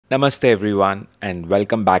Namaste everyone and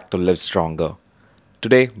welcome back to LiveStronger.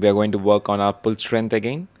 Today we are going to work on our pull strength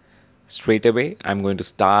again. Straight away I'm going to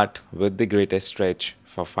start with the greatest stretch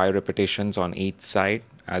for 5 repetitions on each side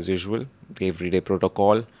as usual, the everyday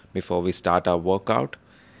protocol before we start our workout.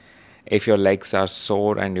 If your legs are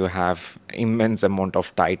sore and you have immense amount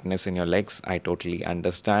of tightness in your legs, I totally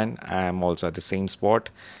understand. I am also at the same spot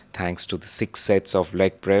thanks to the 6 sets of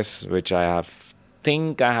leg press which I have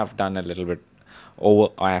done a little bit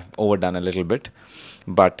I have overdone a little bit,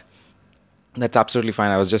 but that's absolutely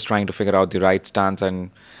fine. I was just trying to figure out the right stance,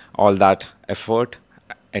 and all that effort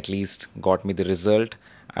at least got me the result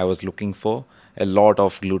I was looking for. A lot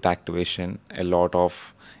of glute activation, a lot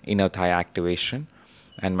of inner thigh activation,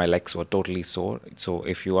 and my legs were totally sore. So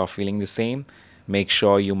if you are feeling the same, make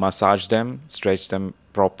sure you massage them, stretch them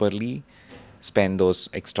properly, spend those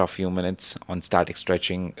extra few minutes on static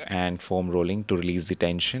stretching and foam rolling to release the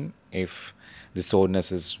tension if the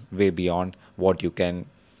soreness is way beyond what you can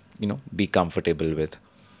be comfortable with.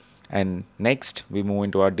 And next we move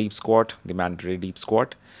into our deep squat, the mandatory deep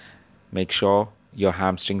squat. Make sure your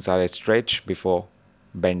hamstrings are at stretch before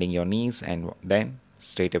bending your knees, and then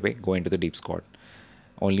straight away go into the deep squat.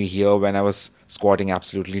 Only here when I was squatting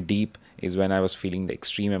absolutely deep is when I was feeling the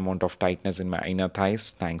extreme amount of tightness in my inner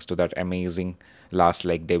thighs thanks to that amazing last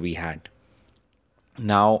leg day we had.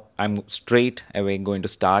 Now I'm straight away going to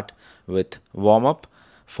start with warm up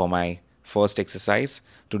for my first exercise.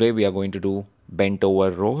 Today we are going to do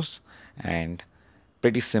Bentover Rows, and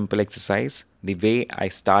pretty simple exercise. The way I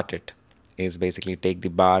start it is basically take the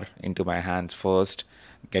bar into my hands first,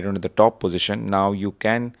 get into the top position. Now you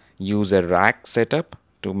can use a rack setup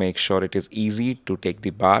to make sure it is easy to take the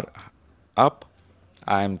bar up.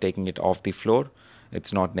 I am taking it off the floor.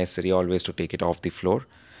 It's not necessary always to take it off the floor.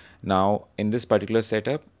 Now in this particular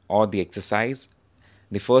setup or the exercise,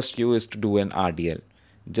 the first cue is to do an RDL.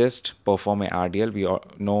 Just perform a RDL. We all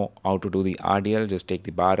know how to do the RDL. Just take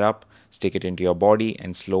the bar up, stick it into your body,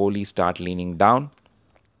 and slowly start leaning down.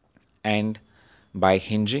 And by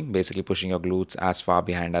hinging, basically pushing your glutes as far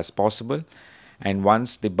behind as possible. And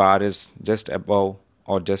once the bar is just above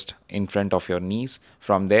or just in front of your knees,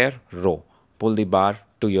 from there, row. Pull the bar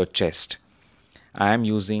to your chest. I am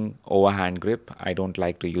using overhand grip. I don't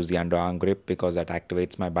like to use the underarm grip because that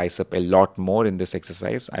activates my bicep a lot more in this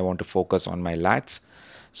exercise. I want to focus on my lats.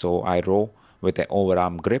 So I row with an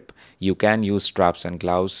overarm grip. You can use straps and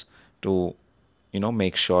gloves to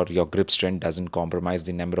make sure your grip strength doesn't compromise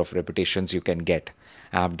the number of repetitions you can get.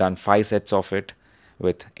 I have done 5 sets of it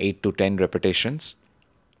with 8 to 10 repetitions.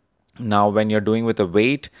 Now when you're doing with a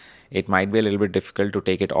weight, it might be a little bit difficult to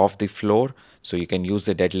take it off the floor, so you can use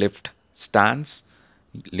the deadlift stance,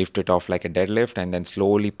 lift it off like a deadlift, and then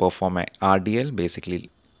slowly perform a RDL. Basically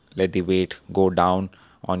let the weight go down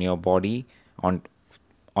on your body, on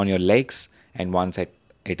your legs, and once it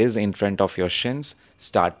is in front of your shins,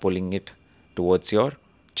 start pulling it towards your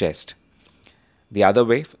chest. The other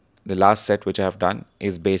way, the last set which I have done,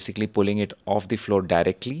 is basically pulling it off the floor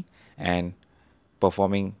directly and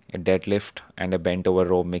performing a deadlift and a bent over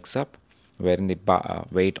row mix up, wherein the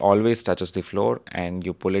weight always touches the floor and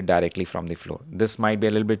you pull it directly from the floor. This might be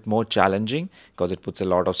a little bit more challenging because it puts a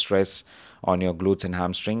lot of stress on your glutes and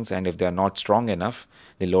hamstrings, and if they are not strong enough,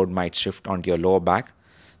 the load might shift onto your lower back.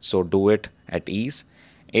 So do it at ease.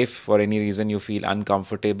 If for any reason you feel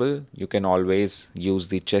uncomfortable, you can always use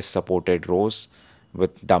the chest supported rows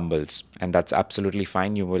with dumbbells, and that's absolutely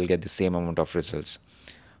fine. You will get the same amount of results.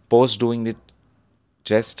 Post doing the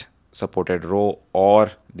chest supported row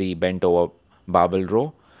or the bent over barbell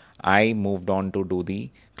row, I moved on to do the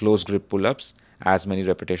close grip pull-ups, as many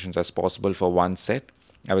repetitions as possible for one set.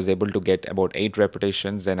 I was able to get about 8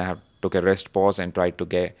 repetitions, then I took a rest pause and tried to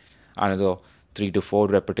get another 3 to 4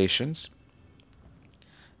 repetitions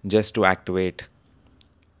just to activate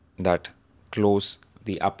that close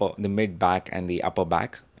the mid back and the upper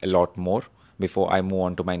back a lot more before I move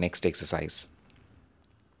on to my next exercise.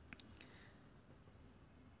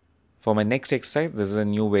 For my next exercise, this is a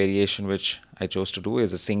new variation which I chose to do,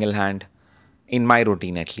 is a single hand, in my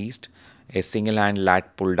routine at least, a single hand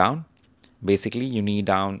lat pull down. Basically you knee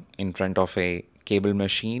down in front of a cable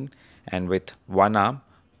machine and with one arm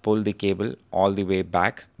pull the cable all the way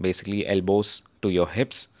back, basically elbows to your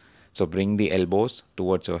hips. So bring the elbows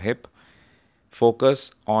towards your hip.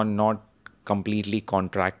 Focus on not completely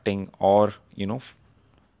contracting or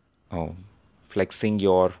flexing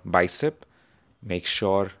your bicep. Make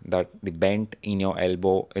sure that the bend in your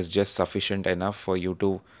elbow is just sufficient enough for you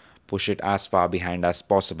to push it as far behind as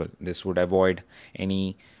possible. This would avoid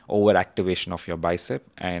any overactivation of your bicep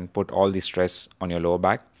and put all the stress on your lower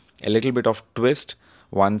back. A little bit of twist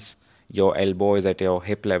once your elbow is at your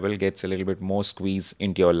hip level, gets a little bit more squeeze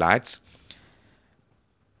into your lats.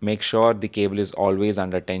 Make sure the cable is always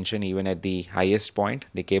under tension, even at the highest point.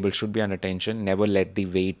 The cable should be under tension. Never let the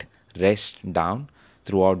weight rest down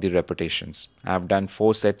throughout the repetitions. I've done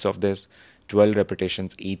 4 sets of this, 12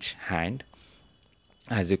 repetitions each hand.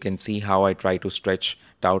 As you can see how I try to stretch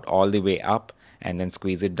it out all the way up and then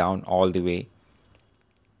squeeze it down all the way.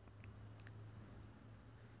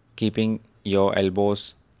 Keeping your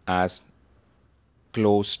elbows as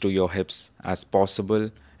close to your hips as possible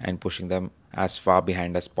and pushing them as far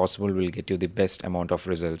behind as possible will get you the best amount of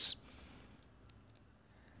results.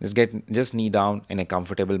 Just knee down in a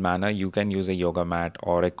comfortable manner. You can use a yoga mat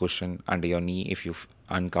or a cushion under your knee if you're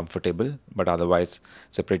uncomfortable, but otherwise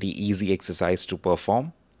it's a pretty easy exercise to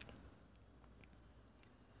perform.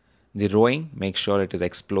 The rowing, make sure it is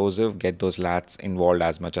explosive. Get those lats involved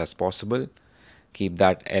as much as possible. Keep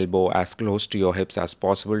that elbow as close to your hips as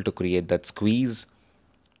possible to create that squeeze.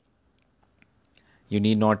 You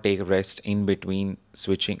need not take rest in between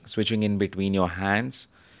switching in between your hands.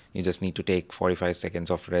 You just need to take 45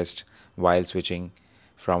 seconds of rest while switching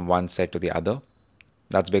from one set to the other.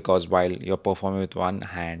 That's because while you're performing with one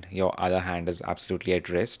hand, your other hand is absolutely at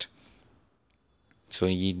rest. So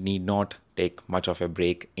you need not take much of a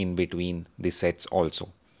break in between the sets also.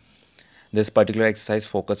 This particular exercise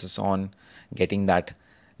focuses on getting that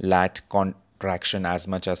lat contraction as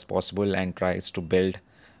much as possible and tries to build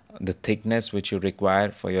the thickness which you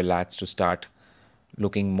require for your lats to start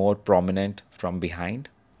looking more prominent from behind,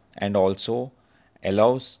 and also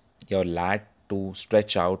allows your lat to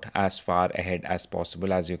stretch out as far ahead as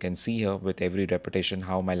possible. As you can see here with every repetition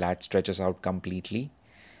how my lat stretches out completely,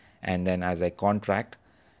 and then as I contract,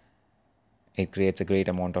 it creates a great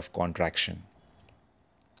amount of contraction.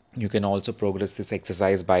 You can also progress this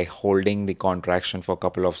exercise by holding the contraction for a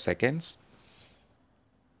couple of seconds.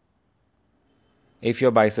 If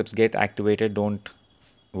your biceps get activated, don't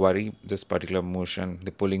worry. This particular motion,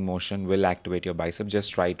 the pulling motion, will activate your bicep.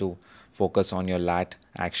 Just try to focus on your lat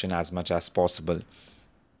action as much as possible.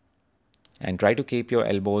 And try to keep your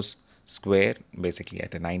elbows square, basically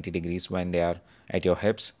at a 90 degrees when they are at your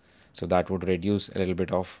hips. So that would reduce a little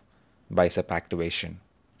bit of bicep activation.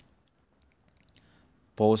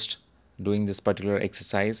 Post doing this particular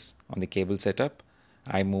exercise on the cable setup,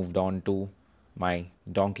 I moved on to my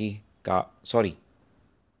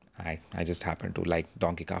I just happen to like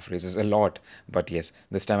donkey calf raises a lot, but yes,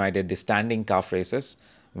 this time I did the standing calf raises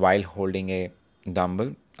while holding a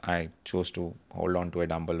dumbbell. I chose to hold on to a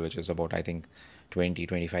dumbbell which is about, I think,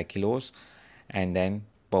 20-25 kilos, and then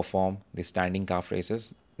perform the standing calf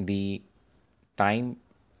raises. The time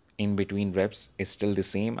in between reps is still the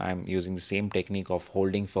same. I'm using the same technique of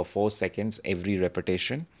holding for 4 seconds every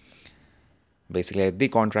repetition. Basically at the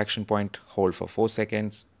contraction point, hold for 4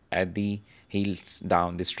 seconds. At the heels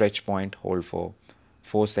down, the stretch point, hold for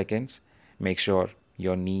 4 seconds. Make sure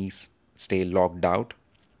your knees stay locked out.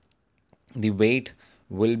 The weight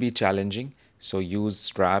will be challenging, so use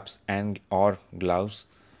straps and or gloves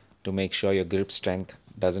to make sure your grip strength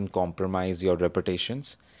doesn't compromise your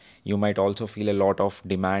repetitions. You might also feel a lot of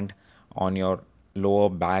demand on your lower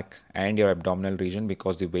back and your abdominal region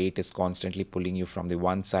because the weight is constantly pulling you from the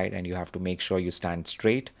one side and you have to make sure you stand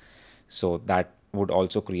straight. So that would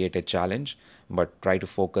also create a challenge, but try to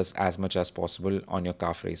focus as much as possible on your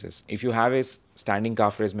calf raises. If you have a standing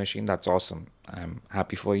calf raise machine, that's awesome. I'm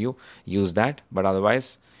happy for you. Use that, but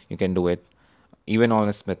otherwise you can do it even on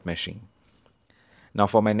a Smith machine. Now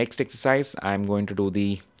for my next exercise, I'm going to do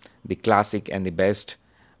the classic and the best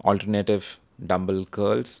alternative dumbbell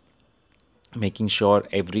curls, making sure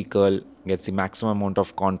every curl gets the maximum amount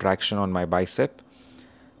of contraction on my bicep.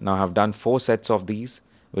 Now I've done 4 sets of these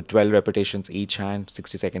with 12 repetitions each hand,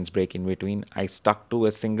 60 seconds break in between. I stuck to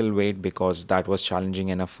a single weight because that was challenging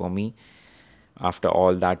enough for me. After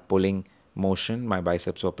all that pulling motion, my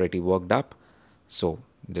biceps were pretty worked up. So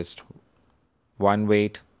just one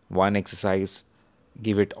weight, one exercise,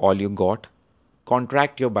 give it all you got.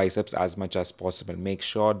 Contract your biceps as much as possible. Make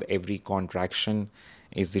sure that every contraction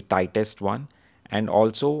is the tightest one. And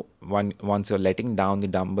also once you're letting down the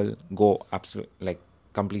dumbbell, go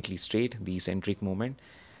completely straight, the eccentric movement.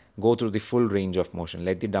 Go through the full range of motion.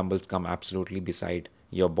 Let the dumbbells come absolutely beside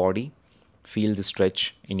your body. Feel the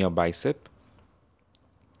stretch in your bicep.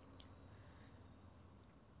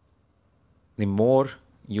 The more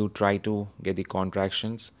you try to get the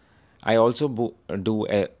contractions, I also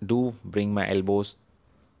do bring my elbows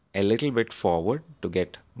a little bit forward to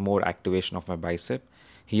get more activation of my bicep.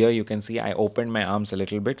 Here you can see I opened my arms a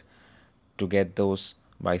little bit to get those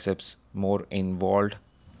biceps more involved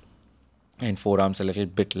and forearms a little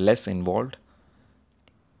bit less involved.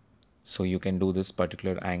 So you can do this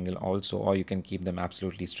particular angle also, or you can keep them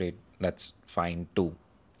absolutely straight. That's fine too.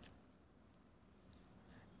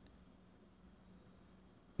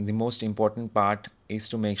 The most important part is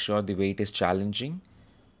to make sure the weight is challenging.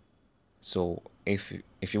 So if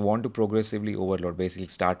you want to progressively overload, basically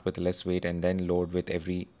start with less weight and then load with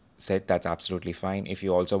every set, that's absolutely fine. If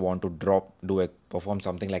you also want to perform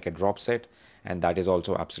something like a drop set, and that is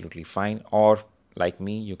also absolutely fine. Or like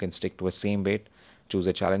me, you can stick to a same weight, choose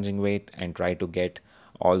a challenging weight, and try to get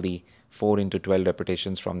all the 4 into 12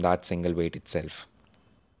 repetitions from that single weight itself.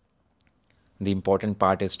 The important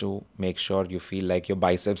part is to make sure you feel like your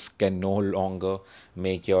biceps can no longer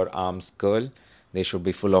make your arms curl. They should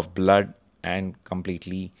be full of blood and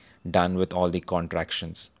completely done with all the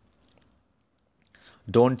contractions.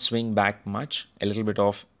 Don't swing back much. A little bit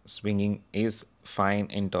of swinging is fine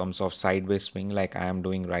in terms of sideways swing like I am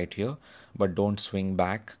doing right here, but don't swing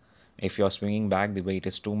back. If you're swinging back, the weight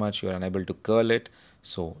is too much, you're unable to curl it.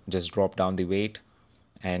 So just drop down the weight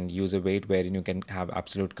and use a weight wherein you can have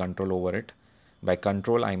absolute control over it. By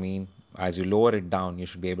control, I mean as you lower it down, you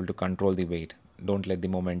should be able to control the weight. Don't let the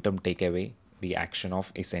momentum take away the action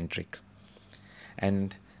of eccentric.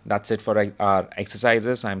 And that's it for our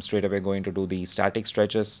exercises. I'm straight away going to do the static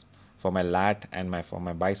stretches for my lat and for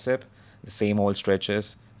my bicep. The same old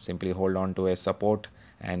stretches. Simply hold on to a support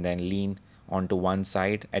and then lean onto one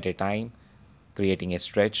side at a time, creating a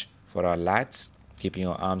stretch for our lats, keeping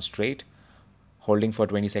your arms straight. Holding for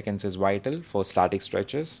 20 seconds is vital for static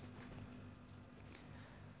stretches.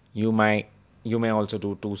 You may also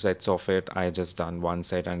do 2 sets of it. I just done 1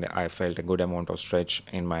 set and I felt a good amount of stretch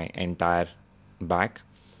in my entire back.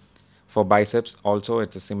 For biceps also,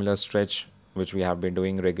 it's a similar stretch which we have been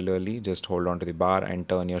doing regularly. Just hold on to the bar and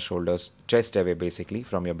turn your shoulders chest away basically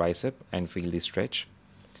from your bicep and feel the stretch.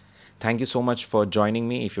 Thank you so much for joining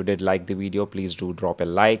me. If you did like the video, please do drop a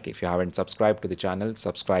like. If you haven't subscribed to the channel,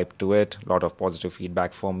 subscribe to it. A lot of positive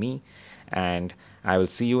feedback for me. And I will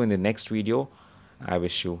see you in the next video. I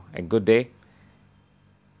wish you a good day.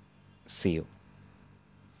 See you.